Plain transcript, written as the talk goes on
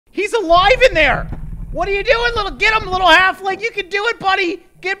He's alive in there! What are you doing, get him, little halfling! You can do it, buddy!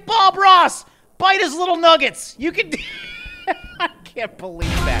 Get Bob Ross! Bite his little nuggets! You can I can't believe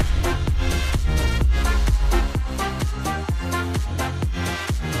that.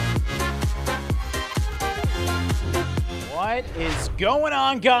 What is going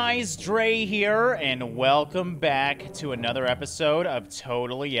on, guys? Drae here, and welcome back to another episode of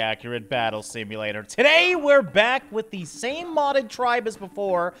Totally Accurate Battle Simulator. Today, we're back with the same modded tribe as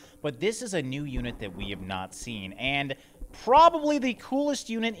before, but this is a new unit that we have not seen, and probably the coolest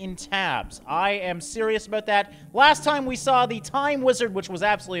unit in tabs. I am serious about that. Last time we saw the Time Wizard, which was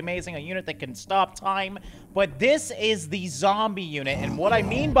absolutely amazing, a unit that can stop time, but this is the zombie unit, and what I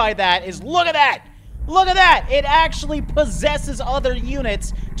mean by that is, look at that! Look at that! It actually possesses other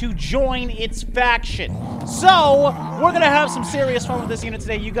units to join its faction. So, we're gonna have some serious fun with this unit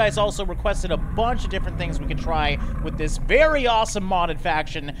today. You guys also requested a bunch of different things we could try with this very awesome modded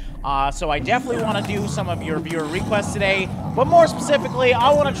faction. So I definitely want to do some of your viewer requests today. But more specifically,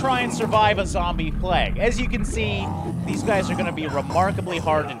 I want to try and survive a zombie plague. As you can see, these guys are gonna be remarkably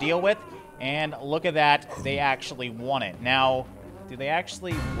hard to deal with. And look at that, they actually won it. Now, do they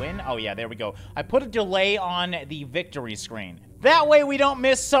actually win? Oh yeah, there we go. I put a delay on the victory screen. That way we don't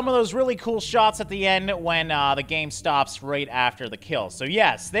miss some of those really cool shots at the end when the game stops right after the kill. So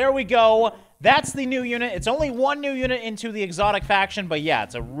yes, there we go. That's the new unit. It's only one new unit into the exotic faction, but yeah,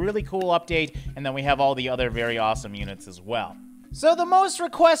 it's a really cool update. And then we have all the other very awesome units as well. So the most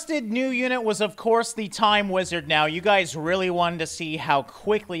requested new unit was, of course, the Time Wizard. Now, you guys really wanted to see how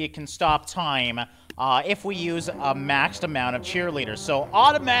quickly it can stop time if we use a maxed amount of cheerleaders. So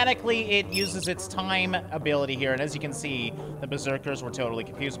automatically it uses its time ability here, and as you can see, the berserkers were totally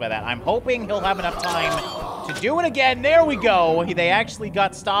confused by that. I'm hoping he'll have enough time to do it again. There we go. They actually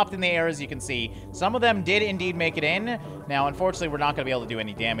got stopped in the air, as you can see. Some of them did indeed make it in. Now, unfortunately, we're not going to be able to do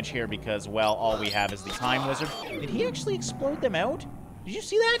any damage here because, well, all we have is the Time Wizard. Did he actually explode them out? Did you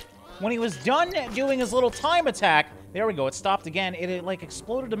see that? When he was done doing his little time attack, there we go, it stopped again. It like,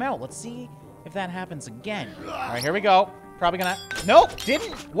 exploded them out. Let's see if that happens again. All right, here we go. Probably gonna... Nope,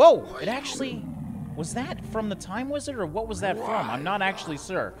 didn't. Whoa, it actually... Was that from the Time Wizard, or what was that from? I'm not actually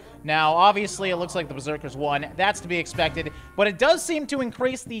sure. Now, obviously, it looks like the Berserkers won. That's to be expected, but it does seem to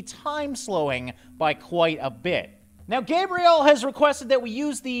increase the time slowing by quite a bit. Now, Gabriel has requested that we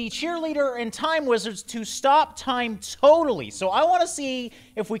use the Cheerleader and Time Wizards to stop time totally. So I want to see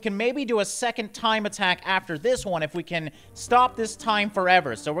if we can maybe do a second time attack after this one, if we can stop this time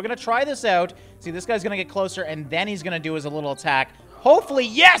forever. So we're going to try this out. See, this guy's going to get closer, and then he's going to do his little attack. Hopefully,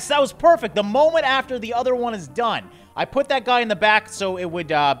 yes, that was perfect. The moment after the other one is done. I put that guy in the back so it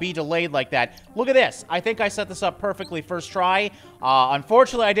would be delayed like that. Look at this. I think I set this up perfectly first try.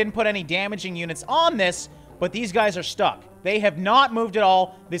 Unfortunately, I didn't put any damaging units on this, but these guys are stuck. They have not moved at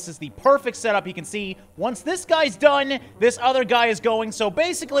all. This is the perfect setup. You can see once this guy's done, this other guy is going. So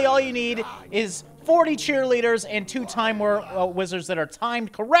basically all you need is 40 cheerleaders and 2 time wizards that are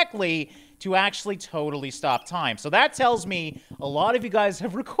timed correctly to actually totally stop time. So that tells me a lot of you guys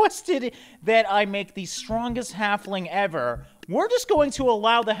have requested that I make the strongest halfling ever. We're just going to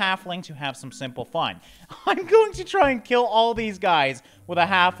allow the halfling to have some simple fun. I'm going to try and kill all these guys with a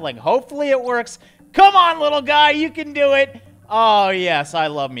halfling. Hopefully it works. Come on, little guy, you can do it. Oh, yes, I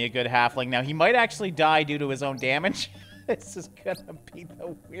love me a good halfling. Now, he might actually die due to his own damage. This is gonna be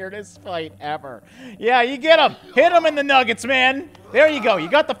the weirdest fight ever. Yeah, you get him. Hit him in the nuggets, man. There you go. You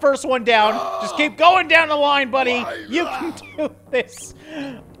got the first one down. Just keep going down the line, buddy. You can do this.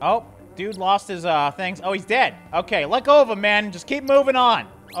 Oh, dude lost his things. Oh, he's dead. Okay, let go of him, man. Just keep moving on.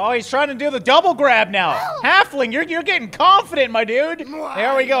 Oh, he's trying to do the double grab now. Halfling, you're getting confident, my dude.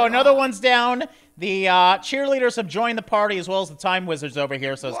 There we go. Another one's down. The cheerleaders have joined the party as well as the Time Wizards over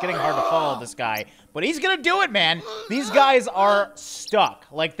here, so it's getting hard to follow this guy. But he's gonna do it, man. These guys are stuck.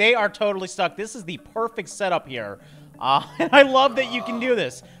 Like, they are totally stuck. This is the perfect setup here. And I love that you can do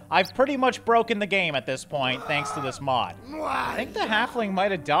this. I've pretty much broken the game at this point, thanks to this mod. I think the halfling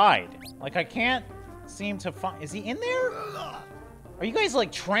might have died. Like, I can't seem to find... Is he in there? Are you guys,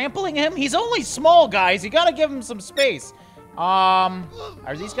 like, trampling him? He's only small, guys. You gotta give him some space.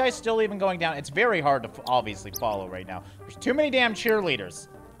 Are these guys still even going down? It's very hard to obviously follow right now. There's too many damn cheerleaders.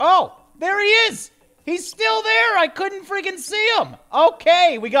 Oh, there he is. He's still there. I couldn't freaking see him.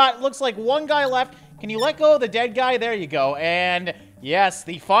 Okay, we got, looks like one guy left. Can you let go of the dead guy? There you go. And yes,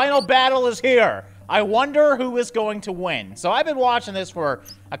 the final battle is here. I wonder who is going to win. So I've been watching this for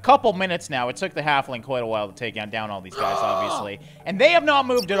a couple minutes now. It took the halfling quite a while to take down all these guys, obviously. And they have not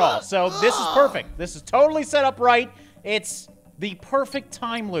moved at all. So this is perfect. This is totally set up right. It's the perfect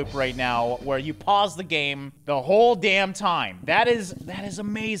time loop right now where you pause the game the whole damn time. That is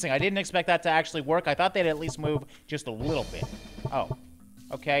amazing. I didn't expect that to actually work. I thought they'd at least move just a little bit. Oh,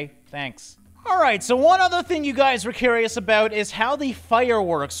 okay, thanks. All right, so one other thing you guys were curious about is how the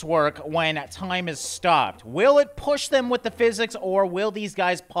fireworks work when time is stopped. Will it push them with the physics, or will these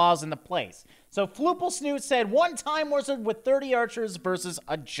guys pause into place? So Floople Snoot said, one time wizard with 30 archers versus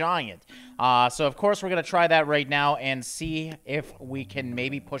a giant. So of course we're going to try that right now and see if we can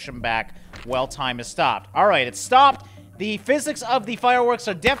maybe push them back while time is stopped. All right, it's stopped. The physics of the fireworks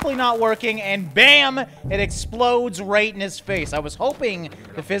are definitely not working, and bam, it explodes right in his face. I was hoping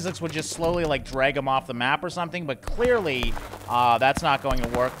the physics would just slowly, like, drag him off the map or something, but clearly, that's not going to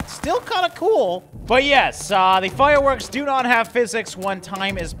work. Still kind of cool, but yes, the fireworks do not have physics when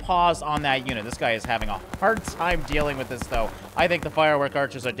time is paused on that unit. This guy is having a hard time dealing with this, though. I think the firework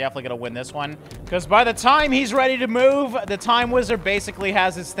archers are definitely going to win this one, because by the time he's ready to move, the time wizard basically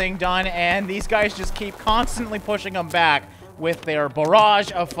has his thing done, and these guys just keep constantly pushing him back with their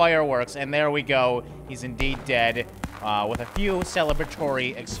barrage of fireworks, and there we go. He's indeed dead, with a few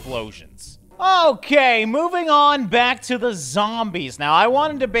celebratory explosions. Okay, moving on back to the zombies. Now, I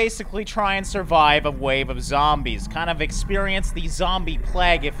wanted to basically try and survive a wave of zombies, kind of experience the zombie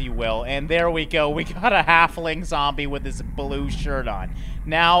plague, if you will, and there we go. We got a halfling zombie with his blue shirt on.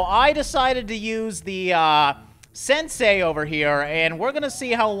 Now, I decided to use the, Sensei over here, and we're gonna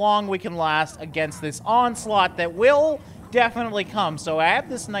see how long we can last against this onslaught that will definitely come. So I have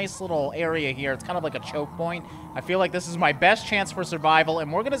this nice little area here. It's kind of like a choke point. I feel like this is my best chance for survival, and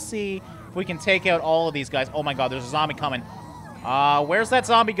we're gonna see if we can take out all of these guys. Oh my god, there's a zombie coming. Where's that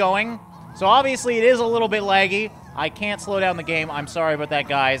zombie going? So obviously it is a little bit laggy. I can't slow down the game. I'm sorry about that,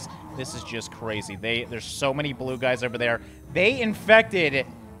 guys. This is just crazy. There's so many blue guys over there. They infected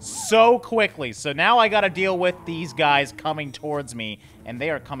so quickly. So now I gotta deal with these guys coming towards me, and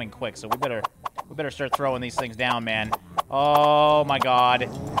they are coming quick. So we better start throwing these things down, man. Oh my god.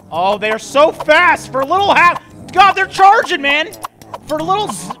 Oh, they're so fast for little God, they're charging, man. For little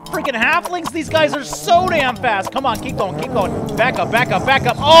freaking halflings, these guys are so damn fast. Come on, keep going, keep going. Back up, back up, back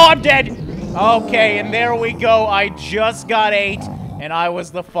up. Oh, I'm dead. Okay, and there we go. I just got 8, and I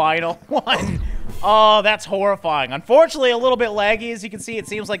was the final one. Oh, that's horrifying. Unfortunately, a little bit laggy. As you can see, it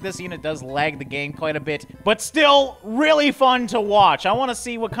seems like this unit does lag the game quite a bit, but still really fun to watch. I want to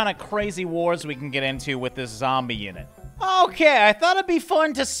see what kind of crazy wars we can get into with this zombie unit. Okay, I thought it'd be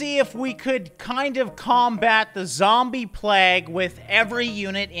fun to see if we could kind of combat the zombie plague with every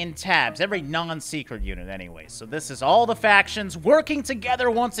unit in tabs. Every non-secret unit, anyway. So this is all the factions working together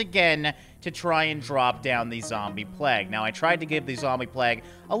once again to try and drop down the zombie plague. Now, I tried to give the zombie plague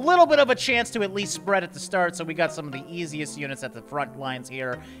a little bit of a chance to at least spread at the start, so we got some of the easiest units at the front lines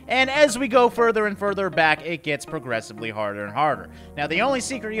here. And as we go further and further back, it gets progressively harder and harder. Now, the only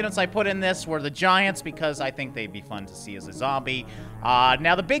secret units I put in this were the giants, because I think they'd be fun to see as a zombie.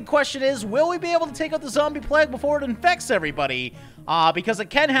 Now, the big question is, will we be able to take out the zombie plague before it infects everybody? Because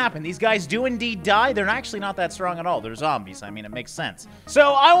it can happen. These guys do indeed die. They're actually not that strong at all. They're zombies. I mean, it makes sense.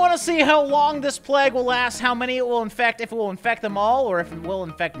 So I want to see how long this plague will last, how many it will infect, if it will infect them all, or if it will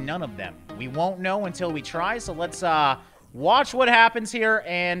infect none of them. We won't know until we try, so let's watch what happens here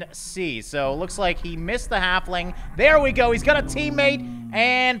and see. So it looks like he missed the halfling. There we go. He's got a teammate,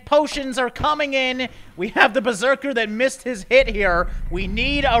 and potions are coming in. We have the berserker that missed his hit here. We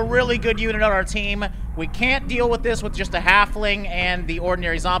need a really good unit on our team. We can't deal with this with just a halfling and the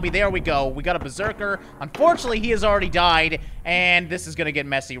ordinary zombie. There we go. We got a berserker. Unfortunately, he has already died, and this is going to get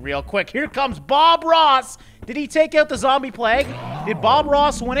messy real quick. Here comes Bob Ross. Did he take out the zombie plague? Did Bob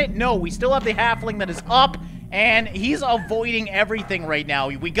Ross win it? No, we still have the halfling that is up, and he's avoiding everything right now.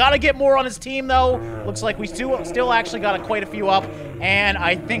 We got to get more on his team, though. Looks like we still actually got quite a few up, and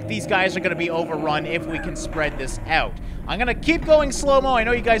I think these guys are going to be overrun if we can spread this out. I'm going to keep going slow-mo. I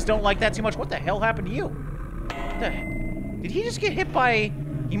know you guys don't like that too much. What the hell happened to you? Did he just get hit by...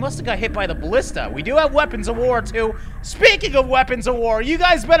 He must have got hit by the ballista. We do have weapons of war, too. Speaking of weapons of war, you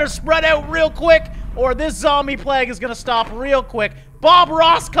guys better spread out real quick, or this zombie plague is going to stop real quick. Bob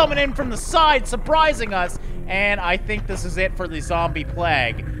Ross coming in from the side, surprising us. And I think this is it for the zombie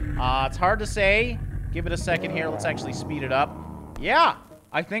plague. It's hard to say. Give it a second here. Let's actually speed it up. Yeah,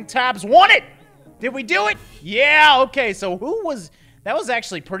 I think Tabs won it. Did we do it? Yeah, okay. So who was... That was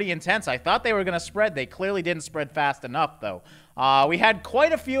actually pretty intense. I thought they were going to spread. They clearly didn't spread fast enough, though. We had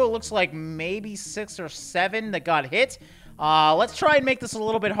quite a few. It looks like maybe 6 or 7 that got hit. Let's try and make this a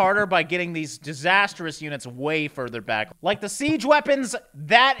little bit harder by getting these disastrous units way further back. Like the siege weapons,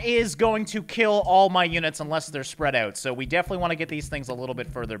 that is going to kill all my units unless they're spread out. So we definitely want to get these things a little bit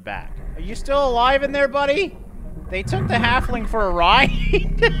further back. Are you still alive in there, buddy? They took the halfling for a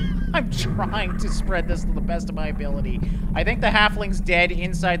ride. I'm trying to spread this to the best of my ability. I think the halfling's dead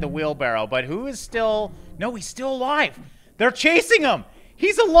inside the wheelbarrow, but who is still... No, he's still alive. They're chasing him.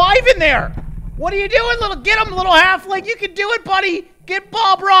 He's alive in there. What are you doing, little... Get him, little halfling. You can do it, buddy. Get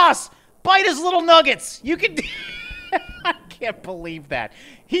Bob Ross. Bite his little nuggets. You can... I can't believe that.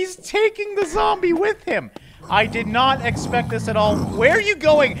 He's taking the zombie with him. I did not expect this at all. Where are you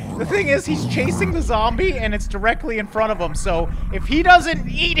going? The thing is, he's chasing the zombie, and it's directly in front of him. So if he doesn't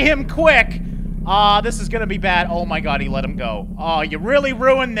eat him quick, this is going to be bad. Oh, my God, he let him go. Oh, you really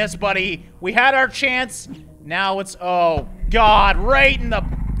ruined this, buddy. We had our chance. Now it's... Oh, God, right in the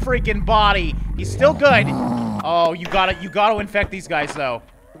freaking body. He's still good. Oh, you gotta infect these guys, though.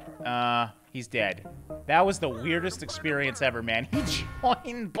 He's dead. That was the weirdest experience ever, man. He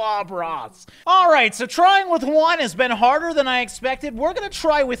joined Bob Ross. All right, so trying with 1 has been harder than I expected. We're gonna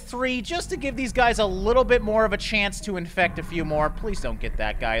try with 3 just to give these guys a little bit more of a chance to infect a few more. Please don't get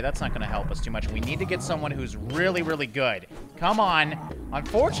that guy. That's not gonna help us too much. We need to get someone who's really, really good. Come on.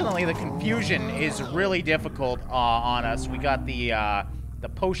 Unfortunately, the confusion is really difficult on us. We got the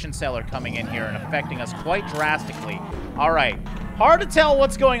potion seller coming in here and affecting us quite drastically. All right. Hard to tell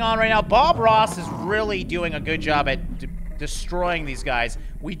what's going on right now. Bob Ross is really doing a good job at destroying these guys.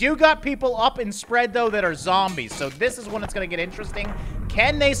 We do got people up in spread, though, that are zombies. So this is when it's going to get interesting.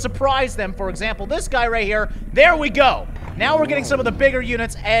 Can they surprise them? For example, this guy right here. There we go. Now we're getting some of the bigger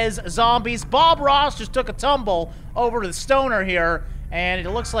units as zombies. Bob Ross just took a tumble over to the stoner here. And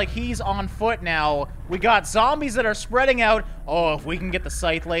it looks like he's on foot now. We got zombies that are spreading out. Oh, if we can get the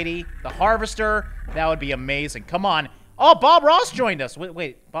scythe lady, the harvester, that would be amazing. Come on. Oh, Bob Ross joined us.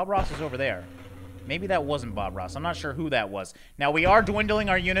 Wait, Bob Ross is over there. Maybe that wasn't Bob Ross. I'm not sure who that was. Now, we are dwindling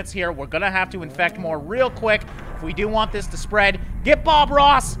our units here. We're going to have to infect more real quick if we do want this to spread. Get Bob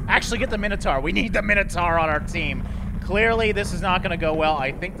Ross. Actually, get the Minotaur. We need the Minotaur on our team. Clearly, this is not going to go well.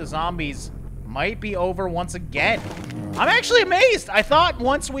 I think the zombies might be over once again. I'm actually amazed. I thought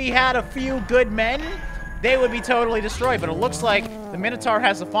once we had a few good men, they would be totally destroyed. But it looks like the Minotaur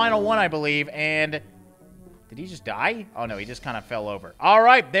has the final one, I believe, and... Did he just die? Oh, no, he just kind of fell over. All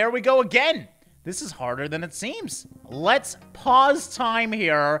right, there we go again. This is harder than it seems. Let's pause time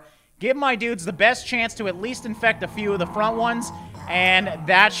here. Give my dudes the best chance to at least infect a few of the front ones, and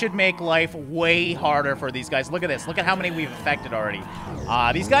that should make life way harder for these guys. Look at this. Look at how many we've infected already.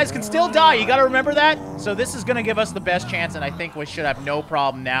 These guys can still die. You got to remember that. So this is going to give us the best chance, and I think we should have no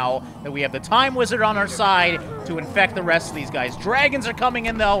problem now that we have the Time Wizard on our side to infect the rest of these guys. Dragons are coming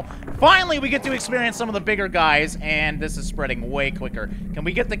in, though. Finally, we get to experience some of the bigger guys, and this is spreading way quicker. Can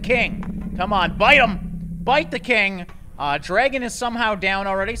we get the king? Come on, bite him. Bite the king. Dragon is somehow down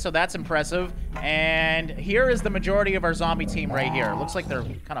already, so that's impressive. And here is the majority of our zombie team right here. Looks like they're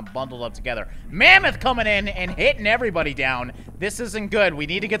kind of bundled up together. Mammoth coming in and hitting everybody down. This isn't good. We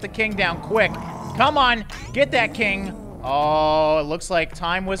need to get the king down quick. Come on, get that king. Oh, it looks like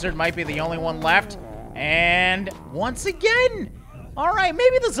Time Wizard might be the only one left. And once again. All right,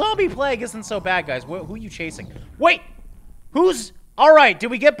 maybe the zombie plague isn't so bad, guys. Who are you chasing? Wait, who's... All right, did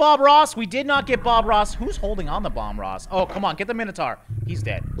we get Bob Ross? We did not get Bob Ross. Who's holding on the Bomb Ross? Oh, come on, get the Minotaur. He's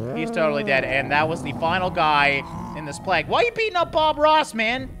dead. He's totally dead, and that was the final guy in this plague. Why are you beating up Bob Ross,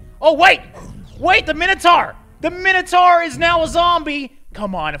 man? Oh, wait! Wait, the Minotaur! The Minotaur is now a zombie!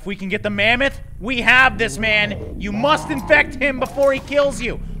 Come on, if we can get the Mammoth, we have this, man. You must infect him before he kills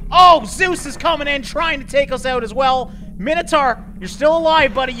you. Oh, Zeus is coming in, trying to take us out as well. Minotaur, you're still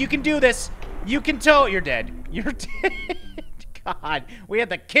alive, buddy. You can do this. You can tow... You're dead. You're dead. God, we had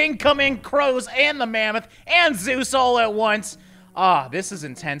the king come in, crows, and the mammoth, and Zeus all at once. Ah, this is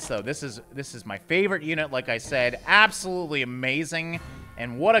intense, though. This is my favorite unit, like I said. Absolutely amazing,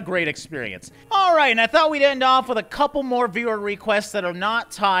 and what a great experience. All right, and I thought we'd end off with a couple more viewer requests that are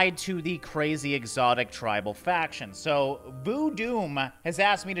not tied to the crazy exotic tribal faction. So, Voodoo has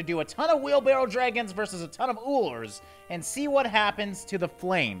asked me to do a ton of wheelbarrow dragons versus a ton of oolers and see what happens to the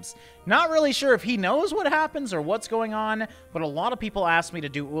flames. Not really sure if he knows what happens or what's going on, but a lot of people asked me to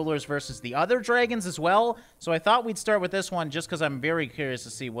do oolers versus the other dragons as well, so I thought we'd start with this one just because I'm very curious to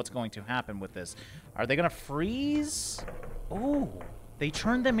see what's going to happen with this. Are they going to freeze? Oh, they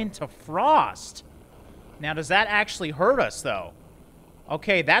turned them into frost. Now, does that actually hurt us, though?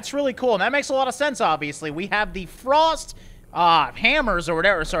 Okay, that's really cool, and that makes a lot of sense, obviously. We have the frost hammers or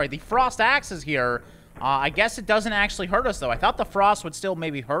whatever, sorry, the frost axes here. I guess it doesn't actually hurt us, though. I thought the frost would still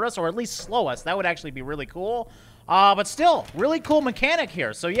maybe hurt us or at least slow us. That would actually be really cool. But still, really cool mechanic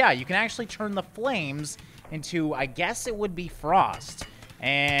here. So, yeah, you can actually turn the flames into, I guess it would be frost.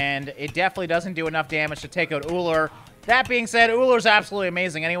 And it definitely doesn't do enough damage to take out Uller. That being said, Uller's absolutely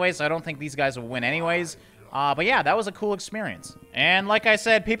amazing anyway, so I don't think these guys will win anyways. But yeah, that was a cool experience. And like I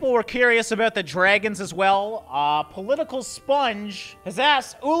said, people were curious about the dragons as well. Political Sponge has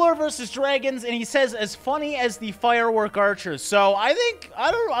asked Uller versus dragons, and he says as funny as the firework archers. So I think,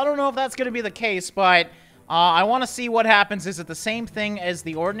 I don't know if that's going to be the case, but I want to see what happens. Is it the same thing as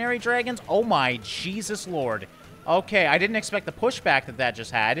the ordinary dragons? Oh my Jesus Lord. Okay, I didn't expect the pushback that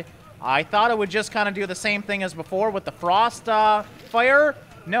just had. I thought it would just kind of do the same thing as before with the frost fire.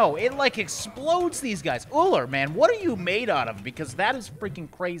 No, it, like, explodes these guys. Uller, man, what are you made out of? Because that is freaking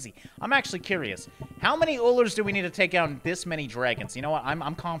crazy. I'm actually curious. How many Ullers do we need to take down this many dragons? You know what?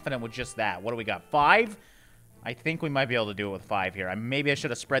 I'm confident with just that. What do we got? 5? I think we might be able to do it with 5 here. Maybe I should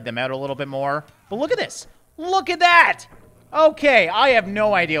have spread them out a little bit more. But look at this. Look at that! Okay, I have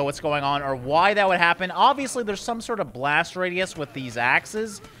no idea what's going on or why that would happen. Obviously, there's some sort of blast radius with these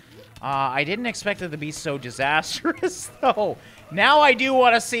axes. I didn't expect it to be so disastrous, though. Now I do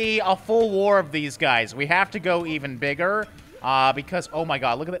want to see a full war of these guys. We have to go even bigger, because, oh my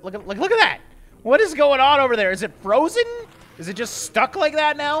god, look at that! What is going on over there? Is it frozen? Is it just stuck like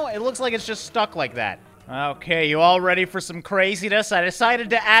that now? It looks like it's just stuck like that. Okay, you all ready for some craziness? I decided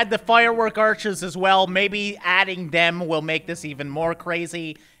to add the firework archers as well. Maybe adding them will make this even more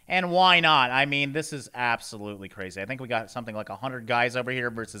crazy. And why not? I mean, this is absolutely crazy. I think we got something like 100 guys over here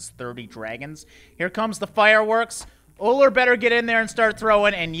versus 30 dragons. Here comes the fireworks. Uller better get in there and start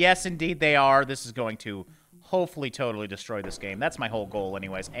throwing. And yes, indeed they are. This is going to hopefully totally destroy this game. That's my whole goal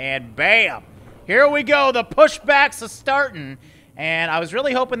anyways. And bam! Here we go. The pushbacks are starting. And I was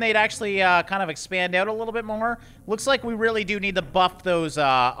really hoping they'd actually kind of expand out a little bit more. Looks like we really do need to buff those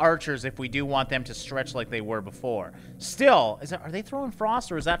archers if we do want them to stretch like they were before. Still, are they throwing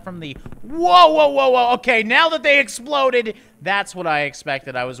frost or is that from the... Whoa, whoa, whoa, whoa. Okay, now that they exploded, that's what I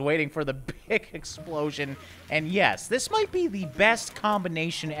expected. I was waiting for the big explosion. And yes, this might be the best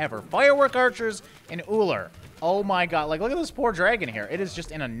combination ever. Firework archers and Uller. Oh my god, like look at this poor dragon here. It is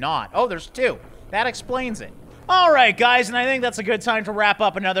just in a knot. Oh, there's 2. That explains it. Alright guys, and I think that's a good time to wrap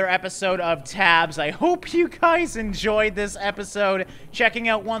up another episode of Tabs. I hope you guys enjoyed this episode, checking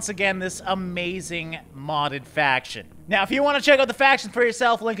out once again this amazing modded faction. Now, if you want to check out the faction for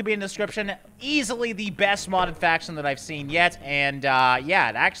yourself, link will be in the description. Easily the best modded faction that I've seen yet, and yeah,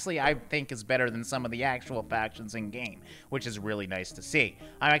 it actually I think is better than some of the actual factions in-game, which is really nice to see.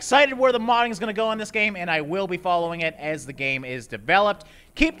 I'm excited where the modding is going to go in this game, and I will be following it as the game is developed.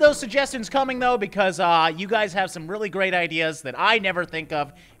 Keep those suggestions coming, though, because you guys have some really great ideas that I never think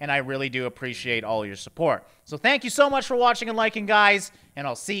of, and I really do appreciate all your support. So thank you so much for watching and liking, guys, and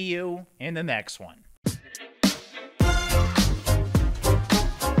I'll see you in the next one.